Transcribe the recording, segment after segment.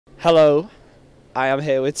Hello, I am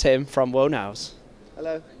here with Tim from Woahnows.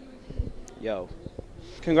 Hello. Yo.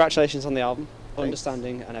 Congratulations on the album, Thanks.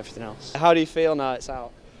 Understanding and everything else. How do you feel now it's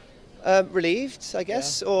out? Relieved, I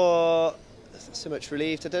guess, or not so much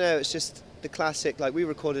relieved. I don't know. It's just the classic. Like, we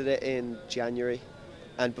recorded it in January,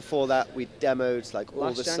 and before that we demoed like all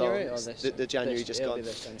Last the January songs. or this? The January This- just it'll gone. be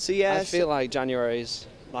this then. So yeah, I feel like January's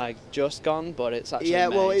like just gone, but it's actually yeah.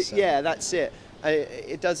 May, Well, so. yeah, that's it. And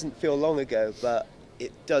it doesn't feel long ago, but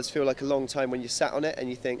it does feel like a long time when you sat on it and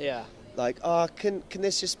you think, Yeah. like, oh, can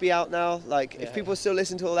this just be out now? Like, Yeah, if people still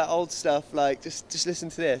listen to all that old stuff, like, just listen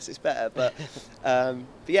to this. It's better. But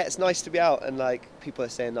yeah, it's nice to be out and like people are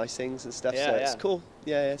saying nice things and stuff. Yeah, so it's yeah. cool.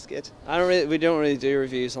 Yeah, it's good. We don't really do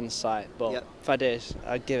reviews on the site, but Yep. if I did,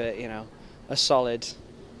 I'd give it, a solid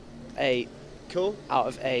 8 Cool. out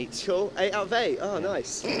of 8. Cool. 8 out of 8. Oh,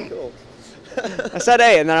 nice. Cool. I said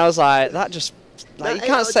 8, and then I was like, that just like That you 8 out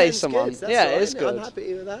can't of say 10 's someone. good. That's Yeah, all it right. is good. I'm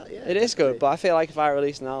happy with that. Yeah. It is good, definitely. but I feel like if I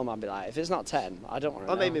release an album, I'd be like, if it's not 10, I don't want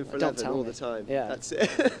to. I'm aiming for Don't 11 tell all me. the time. Yeah, That's it.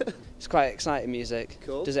 it's quite exciting music.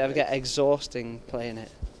 Cool. Does it ever get Thanks. exhausting playing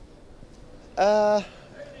it?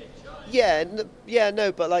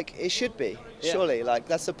 No, but like it should be. Yeah. Surely, like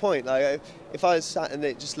that's the point. Like if I was sat and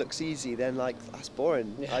it just looks easy, then like that's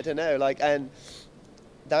boring. Yeah. I don't know. Like, and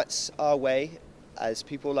that's our way as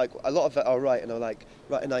people. Like a lot of it, I'll write and I'll like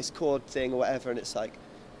write a nice chord thing or whatever, and it's like,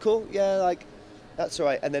 cool, yeah, like that's all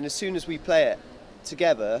right. And then as soon as we play it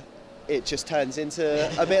together, it just turns into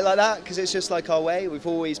a bit like that because it's just like our way. We've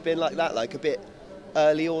always been like that, like a bit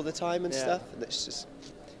early all the time and Yeah. stuff, and it's just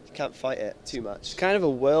you can't fight it too much. It's kind of a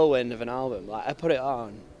whirlwind of an album. Like I put it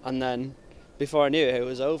on, and then before I knew it, it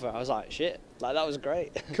was over. I was like, shit, like that was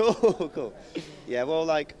great. Cool, cool. Yeah, well,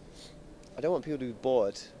 like, I don't want people to be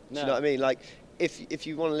bored. Do you No. know what I mean? Like, if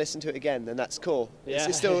you want to listen to it again, then that's cool. Yeah.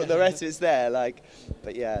 It's still the rest of it's there. Like,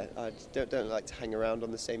 but yeah, I don't like to hang around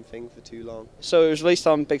on the same thing for too long. So it was released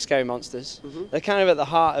on Big Scary Monsters. Mhm. They're kind of at the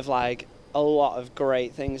heart of like a lot of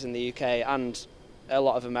great things in the UK and a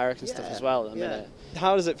lot of American stuff Yeah, as well at the yeah. minute.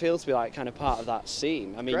 How does it feel to be like kind of part of that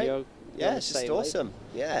scene? I mean, Great. you're Yeah, on the it's just same label. awesome.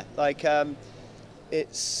 Yeah, like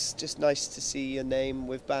it's just nice to see your name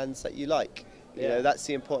with bands that you like. You Yeah. know, that's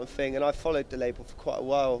the important thing. And I followed the label for quite a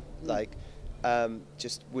while. Like,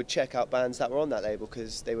 just would check out bands that were on that label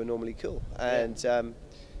because they were normally cool. And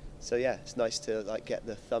so yeah, it's nice to like get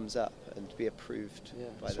the thumbs up and be approved. Yeah.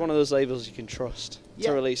 by It's them. one of those labels you can trust Yeah.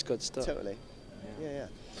 to release good stuff. Totally. Yeah.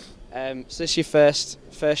 So this is your first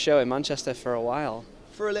show in Manchester for a while.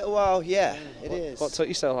 For a little while, yeah, it is. What took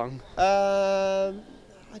you so long?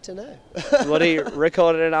 I don't know. What you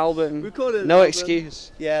recorded an album? Recorded an no album.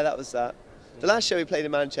 excuse. Yeah, that was that. The last show we played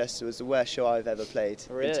in Manchester was the worst show I've ever played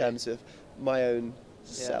Really? in terms of my own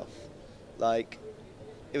self. Like,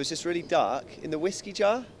 it was just really dark in the whiskey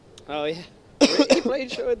jar. Oh yeah. You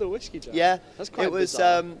played a show in the Whiskey Jar. Yeah, That's quite it was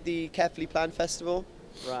bizarre. the Carefully Planned Festival,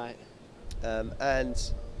 Right. and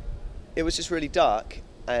it was just really dark,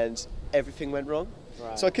 and everything went wrong.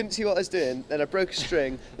 Right. So I couldn't see what I was doing. Then I broke a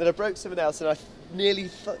string. Then I broke something else, and I nearly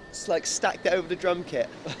like stacked it over the drum kit.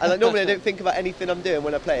 And like normally I don't think about anything I'm doing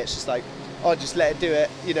when I play. It's just like, oh, just let it do it.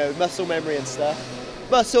 You know, muscle memory and stuff.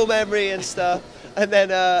 And then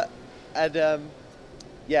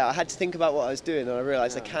yeah, I had to think about what I was doing, and I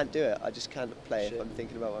realised I can't do it. I just can't play Shit. if I'm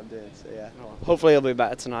thinking about what I'm doing. So yeah. Hopefully it'll be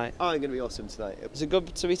better tonight. Oh, I'm gonna be awesome tonight. Is it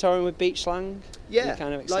good to be touring with Beach Slang? Yeah, You're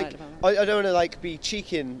kind of excited like about that? I don't want to like be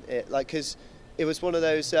cheeking it, like because it was one of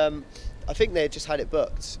those. I think they had just had it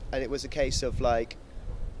booked, and it was a case of like,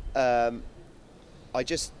 I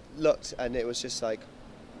just looked, and it was just like,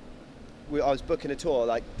 I was booking a tour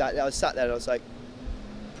like that. I was sat there, and I was like,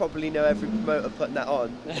 probably know every promoter putting that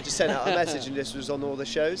on. I just sent out a message, and this was on all the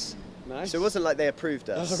shows. Nice. So it wasn't like they approved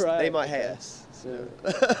us. Oh, right, They might hate okay. us. So.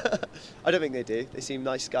 I don't think they do. They seem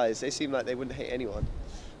nice guys. They seem like they wouldn't hate anyone.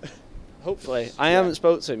 Hopefully. I haven't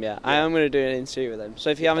spoke to him yet. I Yeah. am going to do an interview with him. So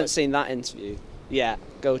if you haven't seen that interview yet,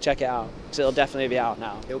 go check it out. Because it'll definitely be out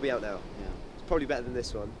now. It'll be out now. Yeah. It's probably better than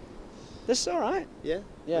this one. This is alright. Yeah?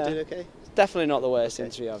 Yeah. We're doing okay? It's definitely not the worst Okay.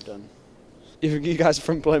 interview I've done. You guys are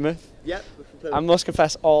from Plymouth? Yep. we're from Plymouth. I must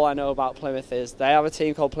confess, all I know about Plymouth is they have a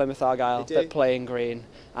team called Plymouth Argyle They do. that play in green,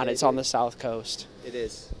 and They it's on do. the south coast. It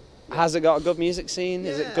is. Has it got a good music scene?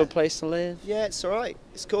 Is it a Yeah. good place to live? Yeah, it's alright.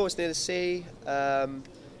 It's cool. It's near the sea.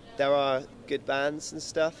 There are good bands and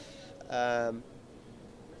stuff. And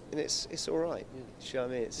it's alright. Yeah. Do you know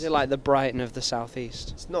what I mean? Is it like the Brighton of the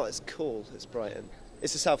southeast? It's not as cool as Brighton.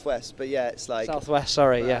 It's the southwest, but yeah, it's like... Southwest,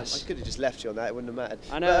 sorry, I yes. could have just left you on that, it wouldn't have mattered.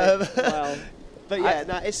 I know. But, Well, but yeah,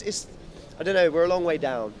 no, it's I don't know, we're a long way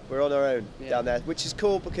down. We're on our own Yeah. down there, which is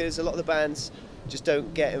cool because a lot of the bands just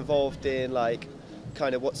don't get involved in like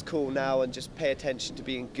kind of what's cool now and just pay attention to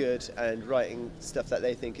being good and writing stuff that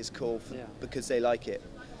they think is cool because they like it.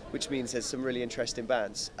 Which means there's some really interesting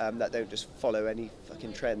bands that don't just follow any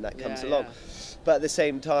fucking trend that comes along. But at the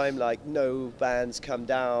same time, like, no bands come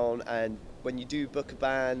down, and when you do book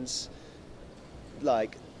bands,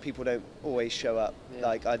 like, people don't always show up.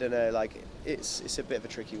 Like, I don't know, like, it's a bit of a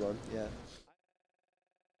tricky one.